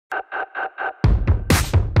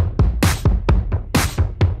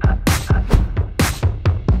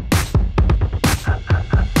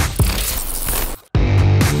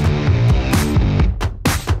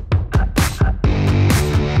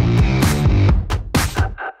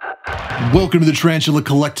Welcome to the Tarantula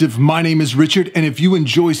Collective. My name is Richard, and if you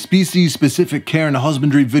enjoy species-specific care and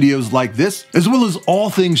husbandry videos like this, as well as all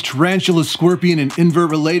things tarantula, scorpion, and invert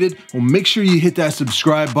related, well, make sure you hit that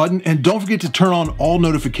subscribe button, and don't forget to turn on all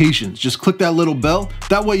notifications. Just click that little bell.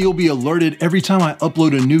 That way you'll be alerted every time I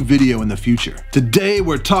upload a new video in the future. Today,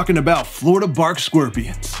 we're talking about Florida bark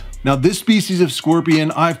scorpions. Now, this species of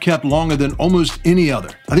scorpion I've kept longer than almost any other.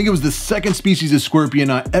 I think it was the second species of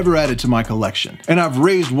scorpion I ever added to my collection, and I've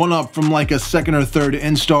raised one up from like a second or third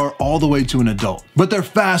instar all the way to an adult. But they're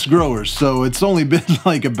fast growers, so it's only been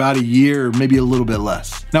like about a year, or maybe a little bit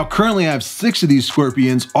less. Now, currently I have 6 of these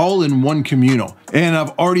scorpions, all in one communal, and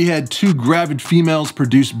I've already had 2 gravid females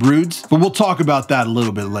produce broods, but we'll talk about that a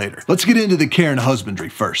little bit later. Let's get into the care and husbandry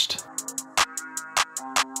first.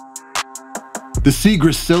 The C.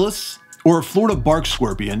 gracilis, or Florida bark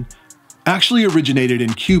scorpion, actually originated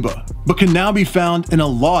in Cuba, but can now be found in a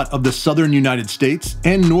lot of the southern United States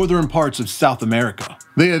and northern parts of South America.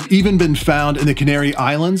 They have even been found in the Canary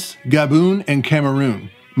Islands, Gabon, and Cameroon,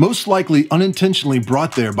 most likely unintentionally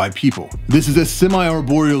brought there by people. This is a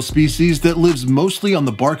semi-arboreal species that lives mostly on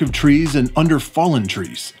the bark of trees and under fallen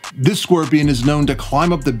trees. This scorpion is known to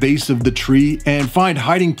climb up the base of the tree and find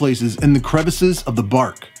hiding places in the crevices of the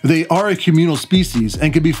bark. They are a communal species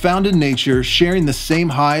and can be found in nature, sharing the same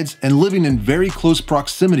hides and living in very close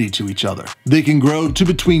proximity to each other. They can grow to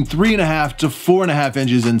between 3.5 to 4.5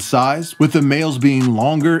 inches in size, with the males being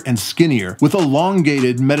longer and skinnier with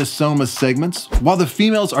elongated metasoma segments, while the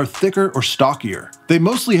females are thicker or stockier. They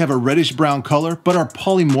mostly have a reddish-brown color but are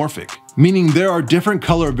polymorphic, meaning there are different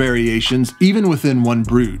color variations even within one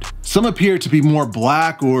brood. Some appear to be more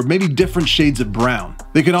black or maybe different shades of brown.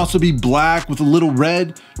 They can also be black with a little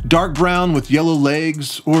red, dark brown with yellow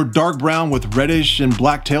legs, or dark brown with reddish and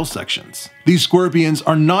black tail sections. These scorpions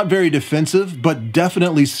are not very defensive, but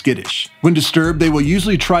definitely skittish. When disturbed, they will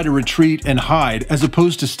usually try to retreat and hide as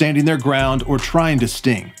opposed to standing their ground or trying to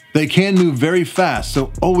sting. They can move very fast,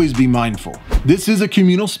 so always be mindful. This is a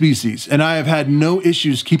communal species, and I have had no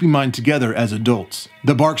issues keeping mine together as adults.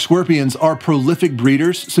 The bark scorpions are prolific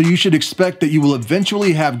breeders, so you should expect that you will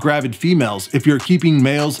eventually have gravid females if you're keeping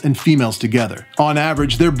males and females together. On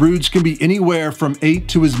average, their broods can be anywhere from 8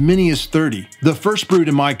 to as many as 30. The first brood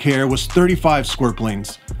in my care was 35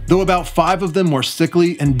 scorpions, though about 5 of them were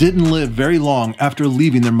sickly and didn't live very long after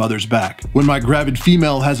leaving their mother's back. When my gravid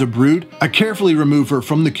female has a brood, I carefully remove her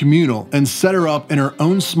from the communal and set her up in her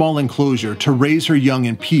own small enclosure to raise her young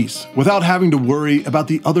in peace, without having to worry about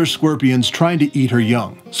the other scorpions trying to eat her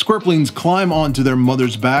young. Scorpions climb onto their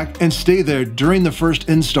mother's back and stay there during the first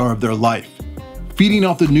instar of their life, feeding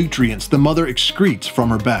off the nutrients the mother excretes from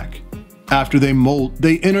her back. After they molt,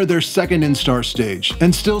 they enter their second instar stage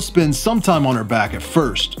and still spend some time on her back at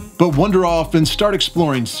first, but wander off and start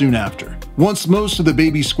exploring soon after. Once most of the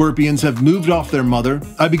baby scorpions have moved off their mother,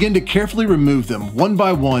 I begin to carefully remove them one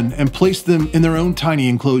by one and place them in their own tiny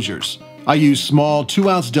enclosures. I use small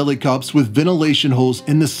 2-ounce deli cups with ventilation holes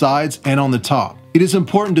in the sides and on the top. It is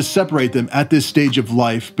important to separate them at this stage of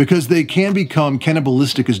life because they can become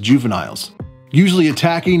cannibalistic as juveniles, usually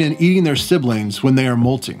attacking and eating their siblings when they are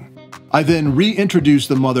molting. I then reintroduce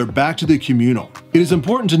the mother back to the communal. It is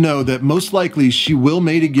important to know that most likely she will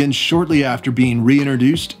mate again shortly after being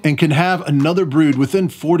reintroduced and can have another brood within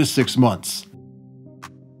 4 to 6 months.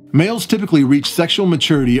 Males typically reach sexual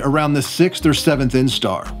maturity around the 6th or 7th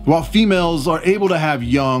instar, while females are able to have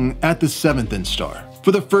young at the 7th instar.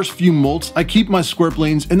 For the first few molts, I keep my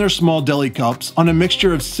scorpions in their small deli cups on a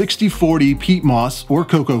mixture of 60-40 peat moss or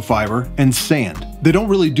cocoa fiber and sand. They don't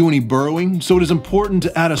really do any burrowing, so it is important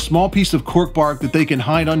to add a small piece of cork bark that they can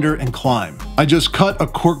hide under and climb. I just cut a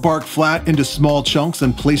cork bark flat into small chunks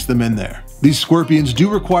and place them in there. These scorpions do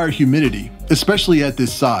require humidity, especially at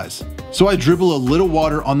this size, so I dribble a little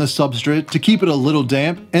water on the substrate to keep it a little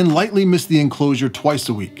damp and lightly mist the enclosure twice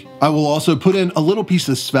a week. I will also put in a little piece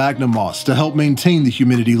of sphagnum moss to help maintain the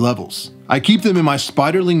humidity levels. I keep them in my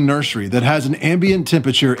spiderling nursery that has an ambient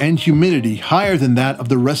temperature and humidity higher than that of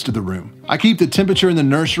the rest of the room. I keep the temperature in the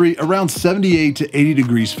nursery around 78 to 80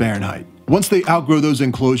 degrees Fahrenheit. Once they outgrow those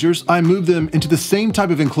enclosures, I move them into the same type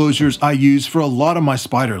of enclosures I use for a lot of my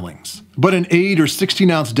spiderlings. But an 8 or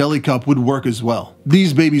 16-ounce deli cup would work as well.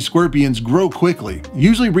 These baby scorpions grow quickly,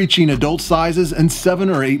 usually reaching adult sizes in 7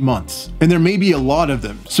 or 8 months. And there may be a lot of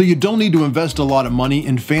them, so you don't need to invest a lot of money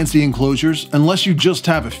in fancy enclosures unless you just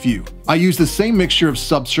have a few. I use the same mixture of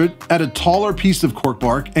substrate, add a taller piece of cork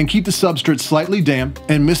bark, and keep the substrate slightly damp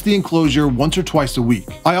and mist the enclosure once or twice a week.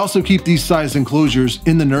 I also keep these size enclosures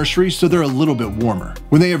in the nursery so they're a little bit warmer.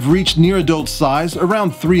 When they have reached near adult size,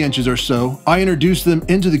 around 3 inches or so, I introduce them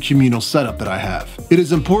into the communal setup that I have. It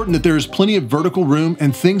is important that there is plenty of vertical room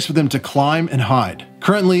and things for them to climb and hide.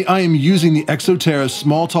 Currently, I am using the Exoterra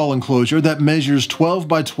small tall enclosure that measures 12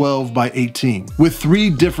 by 12 by 18, with 3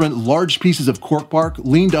 different large pieces of cork bark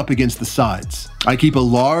leaned up against the sides. I keep a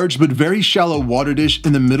large but very shallow water dish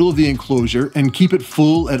in the middle of the enclosure and keep it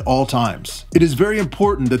full at all times. It is very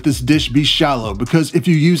important that this dish be shallow because if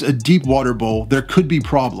you use a deep water bowl, there could be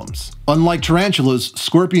problems. Unlike tarantulas,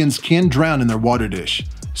 scorpions can drown in their water dish,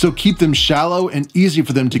 so keep them shallow and easy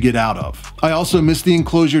for them to get out of. I also mist the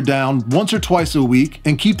enclosure down once or twice a week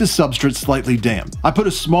and keep the substrate slightly damp. I put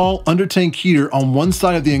a small under-tank heater on one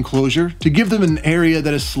side of the enclosure to give them an area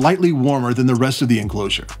that is slightly warmer than the rest of the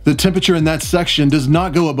enclosure. The temperature in that section does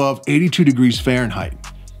not go above 82 degrees Fahrenheit.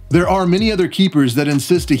 There are many other keepers that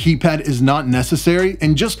insist a heat pad is not necessary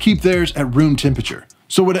and just keep theirs at room temperature.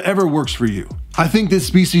 So whatever works for you. I think this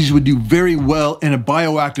species would do very well in a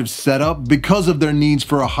bioactive setup because of their needs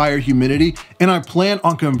for a higher humidity, and I plan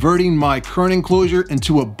on converting my current enclosure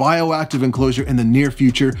into a bioactive enclosure in the near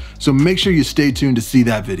future, so make sure you stay tuned to see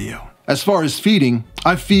that video. As far as feeding,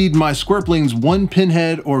 I feed my squirplings one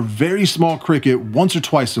pinhead or very small cricket once or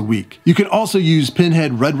twice a week. You can also use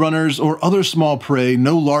pinhead red runners or other small prey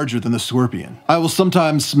no larger than the scorpion. I will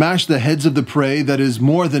sometimes smash the heads of the prey that is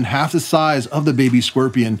more than half the size of the baby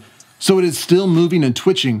scorpion, so it is still moving and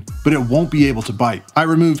twitching, but it won't be able to bite. I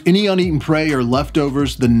remove any uneaten prey or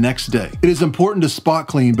leftovers the next day. It is important to spot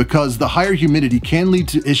clean because the higher humidity can lead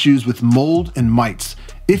to issues with mold and mites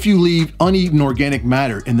if you leave uneaten organic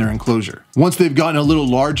matter in their enclosure. Once they've gotten a little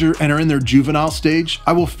larger and are in their juvenile stage,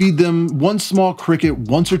 I will feed them one small cricket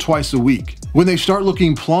once or twice a week. When they start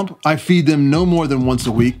looking plump, I feed them no more than once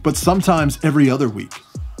a week, but sometimes every other week.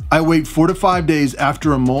 I wait 4 to 5 days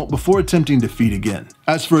after a molt before attempting to feed again.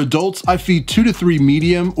 As for adults, I feed 2 to 3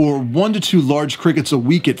 medium or 1 to 2 large crickets a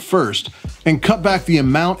week at first, and cut back the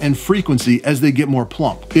amount and frequency as they get more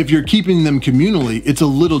plump. If you're keeping them communally, it's a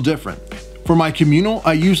little different. For my communal,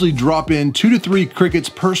 I usually drop in 2 to 3 crickets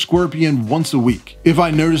per scorpion once a week. If I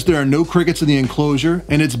notice there are no crickets in the enclosure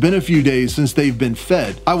and it's been a few days since they've been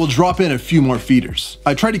fed, I will drop in a few more feeders.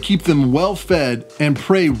 I try to keep them well fed and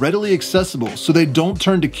prey readily accessible so they don't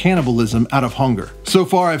turn to cannibalism out of hunger. So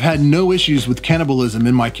far, I've had no issues with cannibalism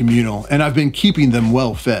in my communal, and I've been keeping them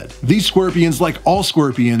well fed. These scorpions, like all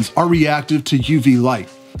scorpions, are reactive to UV light,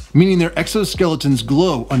 meaning their exoskeletons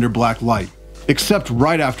glow under black light, except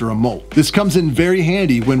right after a molt. This comes in very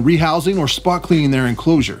handy when rehousing or spot cleaning their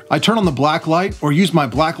enclosure. I turn on the black light or use my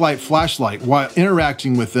black light flashlight while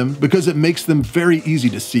interacting with them because it makes them very easy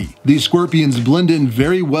to see. These scorpions blend in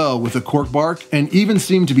very well with the cork bark and even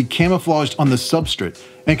seem to be camouflaged on the substrate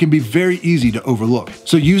and can be very easy to overlook.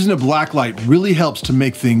 So using a black light really helps to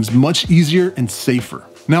make things much easier and safer.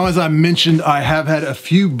 Now, as I mentioned, I have had a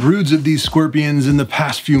few broods of these scorpions in the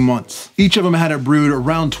past few months. Each of them had a brood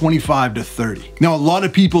around 25 to 30. Now, a lot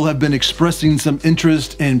of people have been expressing some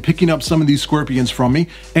interest in picking up some of these scorpions from me,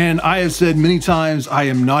 and I have said many times I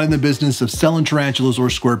am not in the business of selling tarantulas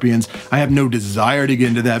or scorpions. I have no desire to get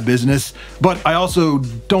into that business, but I also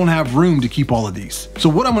don't have room to keep all of these. So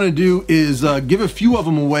what I'm gonna do is give a few of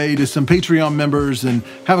them away to some Patreon members and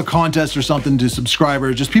have a contest or something to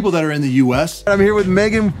subscribers, just people that are in the US. I'm here with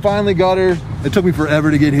Megan. Finally got her. It took me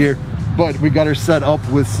forever to get here, but we got her set up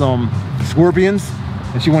with some scorpions,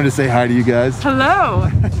 and she wanted to say hi to you guys. Hello.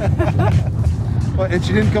 And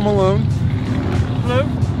she didn't come alone. Hello.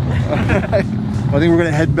 Right. Well, I think we're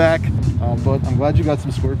gonna head back, but I'm glad you got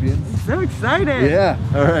some scorpions. So excited. Yeah.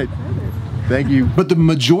 All right. Thank you. But the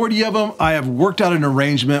majority of them, I have worked out an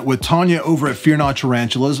arrangement with Tanya over at Fear Not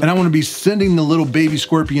Tarantulas, and I want to be sending the little baby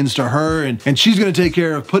scorpions to her, and she's going to take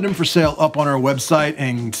care of putting them for sale up on our website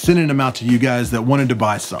and sending them out to you guys that wanted to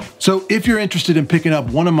buy some. So if you're interested in picking up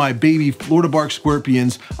one of my baby Florida bark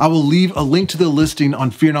scorpions, I will leave a link to the listing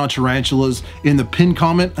on Fear Not Tarantulas in the pinned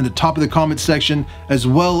comment at the top of the comment section, as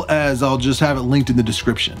well as I'll just have it linked in the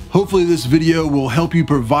description. Hopefully this video will help you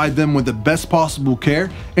provide them with the best possible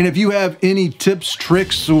care, and if you have any tips,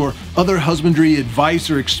 tricks, or other husbandry advice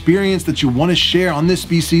or experience that you want to share on this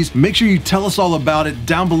species, make sure you tell us all about it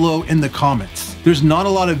down below in the comments. There's not a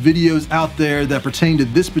lot of videos out there that pertain to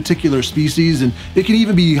this particular species, and it can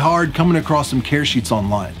even be hard coming across some care sheets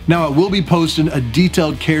online. Now, I will be posting a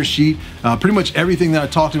detailed care sheet, pretty much everything that I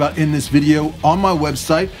talked about in this video, on my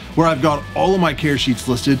website, where I've got all of my care sheets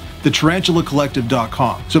listed,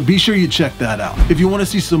 thetarantulacollective.com. So be sure you check that out. If you want to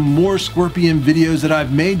see some more scorpion videos that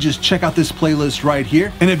I've made, just check out this playlist right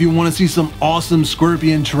here. And if you want to see some awesome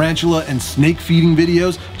scorpion, tarantula, and snake feeding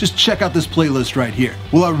videos, just check out this playlist right here.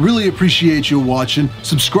 Well, I really appreciate you watching.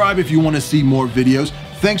 Subscribe if you want to see more videos.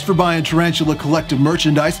 Thanks for buying Tarantula Collective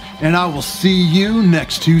merchandise, and I will see you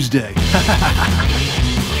next Tuesday.